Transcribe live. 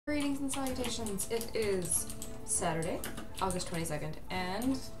Greetings and salutations. It is Saturday, August 22nd,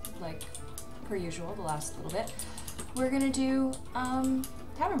 and like per usual, the last little bit, we're gonna do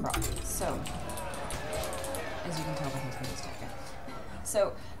Tavern Brawl. So, as you can tell by who's going to start.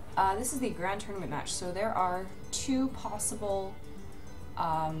 So, this is the grand tournament match. So there are two possible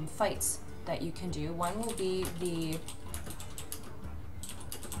fights that you can do. One will be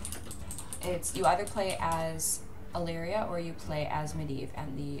you either play as Illyria or you play as Medivh,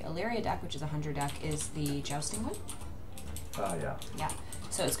 and the Illyria deck, which is a 100 deck, is the jousting one. Yeah. Yeah.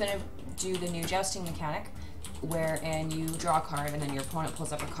 So it's going to do the new jousting mechanic, wherein you draw a card and then your opponent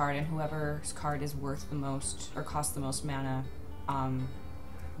pulls up a card, and whoever's card is worth the most or costs the most mana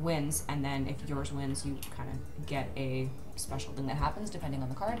wins, and then if yours wins, you kind of get a special thing that happens depending on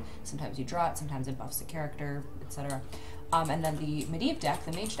the card. Sometimes you draw it, sometimes it buffs the character, etc. And then the Medivh deck,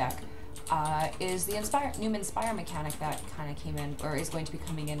 the mage deck, is the new Inspire mechanic that kind of came in, or is going to be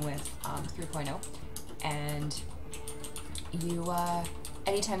coming in with 3.0. And you,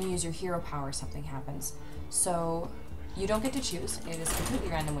 anytime you use your hero power, something happens. So you don't get to choose. It is completely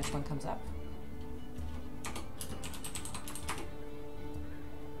random which one comes up.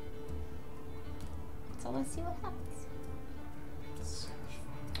 So let's see what happens.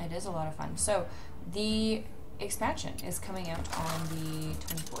 It is a lot of fun. So the expansion is coming out on the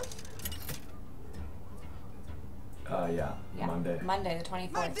 24th. Yeah. Monday the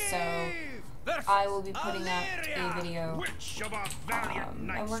 24th. So I will be putting out a video,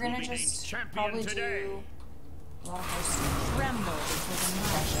 and we're gonna just probably do a lot of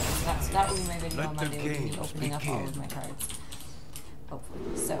Hearthstone. That will be my video on Monday. We'll be opening up all of my cards,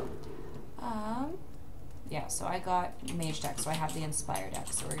 hopefully. So, yeah. So I got Mage deck, so I have the Inspire deck.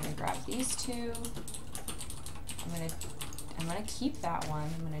 So we're gonna grab these two. I'm gonna keep that one.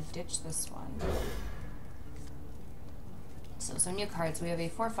 I'm gonna ditch this one. So some new cards. We have a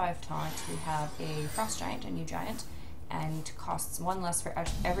 4/5 taunt. We have a Frost Giant, a new giant, and costs 1 less for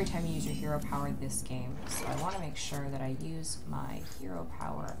every time you use your hero power this game. So I want to make sure that I use my hero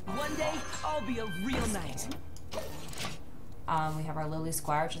power. One day I'll be a real knight. We have our Lily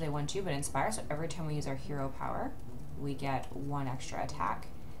Squire, which is a 1/2, but Inspire. So every time we use our hero power, we get 1 extra attack.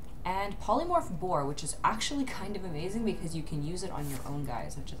 And Polymorph Boar, which is actually kind of amazing because you can use it on your own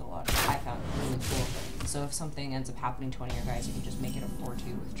guys, which is I found really cool. So if something ends up happening to one of your guys, you can just make it a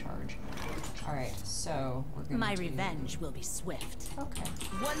 4/2 with charge. Alright, so we're going to My revenge will be swift. Okay.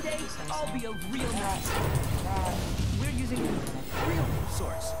 One day I'll be a real knight. We're using real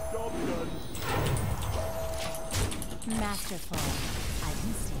source. Job done. Masterful. I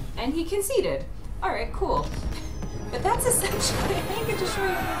can see. And he conceded. Alright, cool. But that's essentially, I think I just show you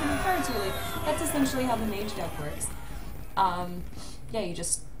the new cards really. That's essentially how the mage deck works. Yeah, you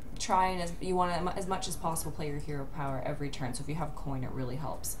just try and you want to, as much as possible, play your hero power every turn. So if you have a coin, it really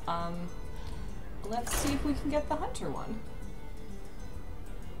helps. Let's see if we can get the hunter one.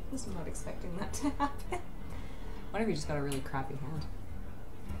 I was not expecting that to happen. What if you just got a really crappy hand?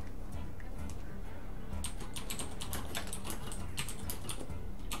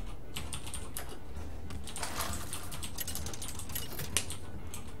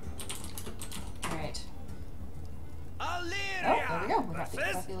 Oh, there we go. We got the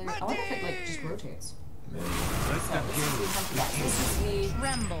Illyria. I wonder if it like just rotates. This is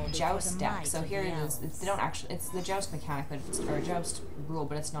the joust deck. So here it is. They don't actually. It's the joust mechanic, but it's or joust rule,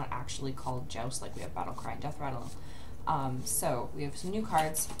 but it's not actually called joust like we have Battle Cry and Death Rattle. So we have some new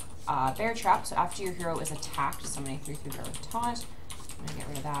cards. Bear Trap. So after your hero is attacked, summoning 3/3 bear with taunt. I'm gonna get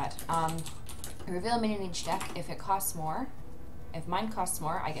rid of that. Reveal a minion in each deck. If it costs more. If mine costs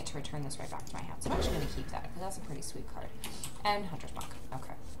more, I get to return this right back to my hand. So I'm actually going to keep that, because that's a pretty sweet card. And Hunter's Monk.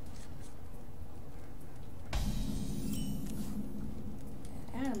 Okay.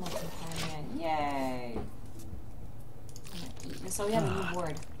 And Animal Companion. Yay! So we have a new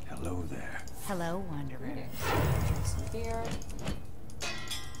board. Hello there. Hello, Wanderer. Drink some beer.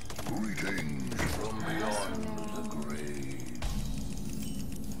 Greetings from beyond the grave.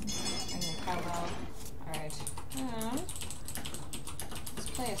 Bring the cowbell. Alright.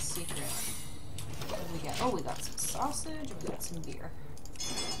 Play a secret. What did we get? Oh, we got some sausage and we got some beer.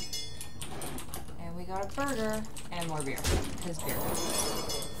 And we got a burger and more beer. Because beer.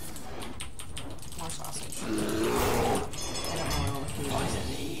 More sausage. I don't know what the food is.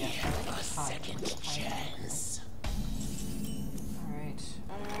 Yeah, a second chance. Alright.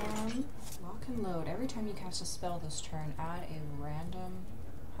 Lock and load. Every time you cast a spell this turn, add a random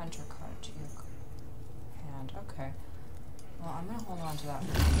hunter card to your hand. Okay. Well, I'm gonna hold on to that.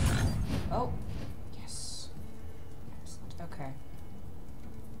 Oh, yes. Excellent. Okay.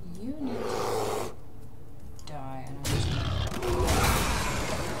 You need to die, and I'm just gonna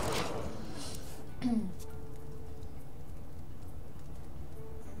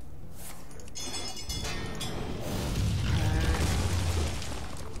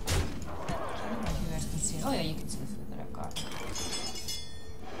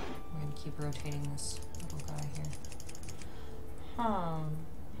keep rotating this little guy here.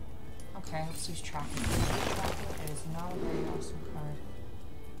 Okay, let's use tracking. Tracking is not a very awesome card.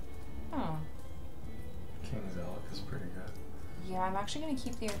 Oh. King's Elk is pretty good. Yeah, I'm actually going to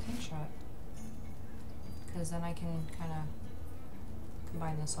keep the arcane shot. Because then I can kind of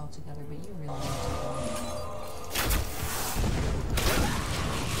combine this all together, but you really need to go.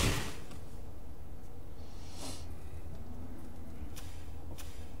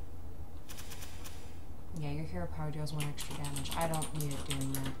 Yeah, your hero power deals 1 extra damage. I don't need it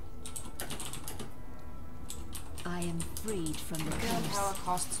doing that. I am freed from the Hero curse. power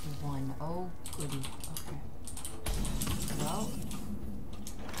costs 1. Oh, goody. Okay. Well,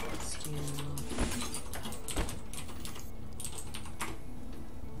 let's do...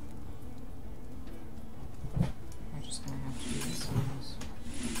 We're just gonna have to do this on this.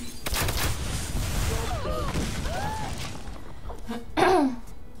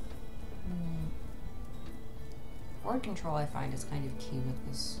 Board control, I find, is kind of key with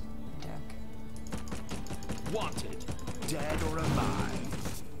this deck. Wanted, dead or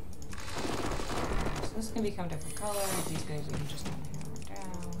alive. So this can become different colors. These guys you can just kind of hammer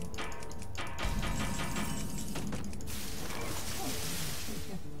down.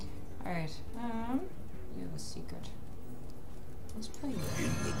 Alright, you have a secret. Let's play you.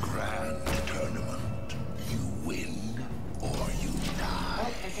 In the grand tournament, you win or you die.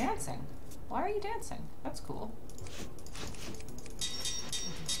 Oh, they're dancing. Why are you dancing? That's cool. We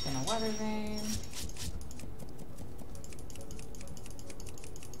can spin a weather vane.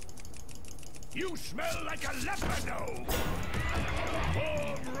 You smell like a leopard. All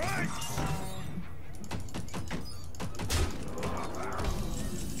right.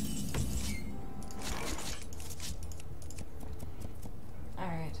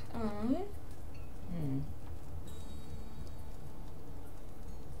 Alright, 1,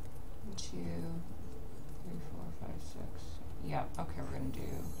 2, 3, 4, 5, 6. Yep, okay, we're gonna do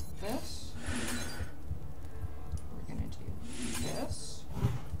this. We're gonna do this.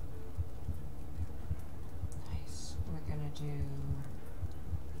 Nice. We're gonna do...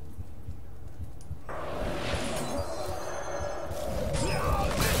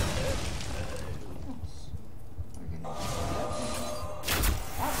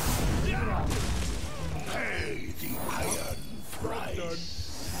 Pay the iron price.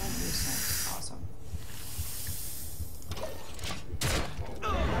 Awesome.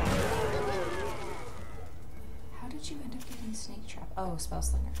 How did you end up getting Snake Trap? Oh, Spell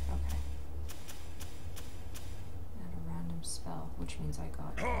Slinger. Okay. And a random spell, which means I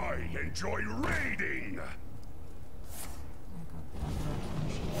got... I enjoy raiding.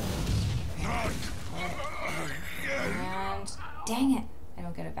 And dang it! I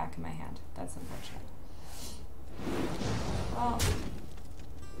don't get it back in my hand. That's unfortunate. Well,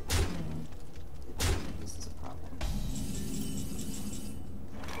 this is a problem.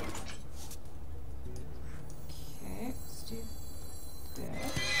 Okay, let's do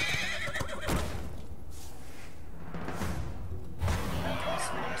this.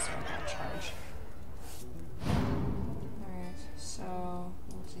 Sorry, that charge. Alright, so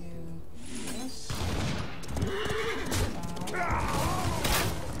we'll do this.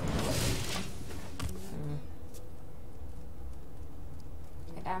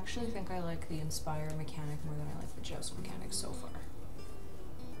 I actually think I like the Inspire mechanic more than I like the Joust mechanic so far.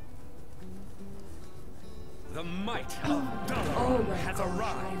 The might of Dollar has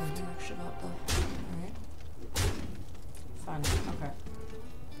arrived. Actually about the... Alright. Fun. Okay.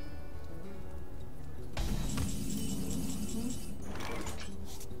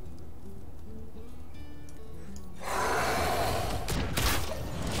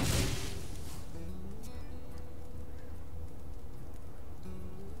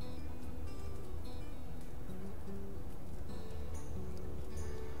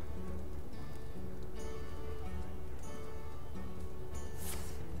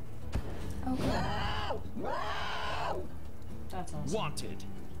 That's awesome. Wanted,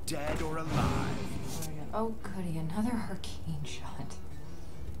 dead or alive. Oh goody, another arcane shot.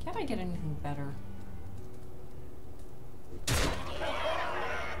 Can't I get anything better?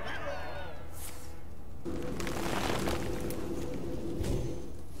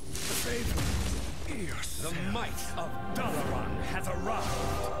 The might of Dalaran has arrived.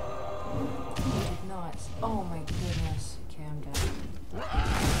 I did not. Oh my goodness. Okay, I'm dead.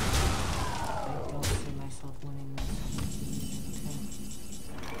 I don't see myself winning this.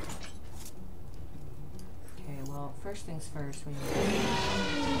 Okay, well, first things first, we need to...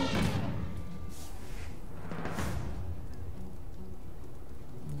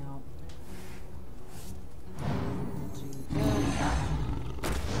 No. Do this.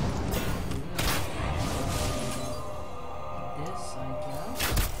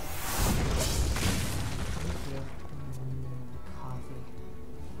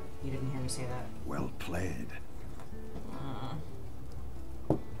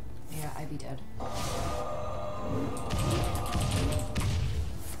 be dead.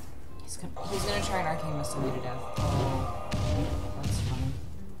 He's gonna try an arcane missile me to death. Oh, that's funny.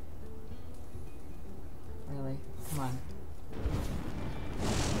 Really? Come on.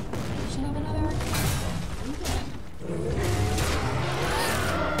 Should have another arcane missile.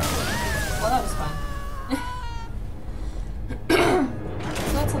 Well, that was fun. So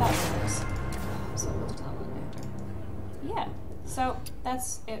that's how that works. So we'll tell them after. Yeah. So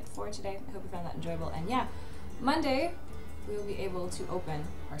that's it for today. I hope you found that enjoyable. And yeah, Monday we will be able to open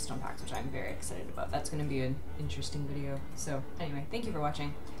Hearthstone packs, which I'm very excited about. That's going to be an interesting video. So anyway, thank you for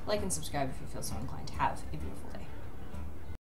watching. Like and subscribe if you feel so inclined. Have a beautiful day.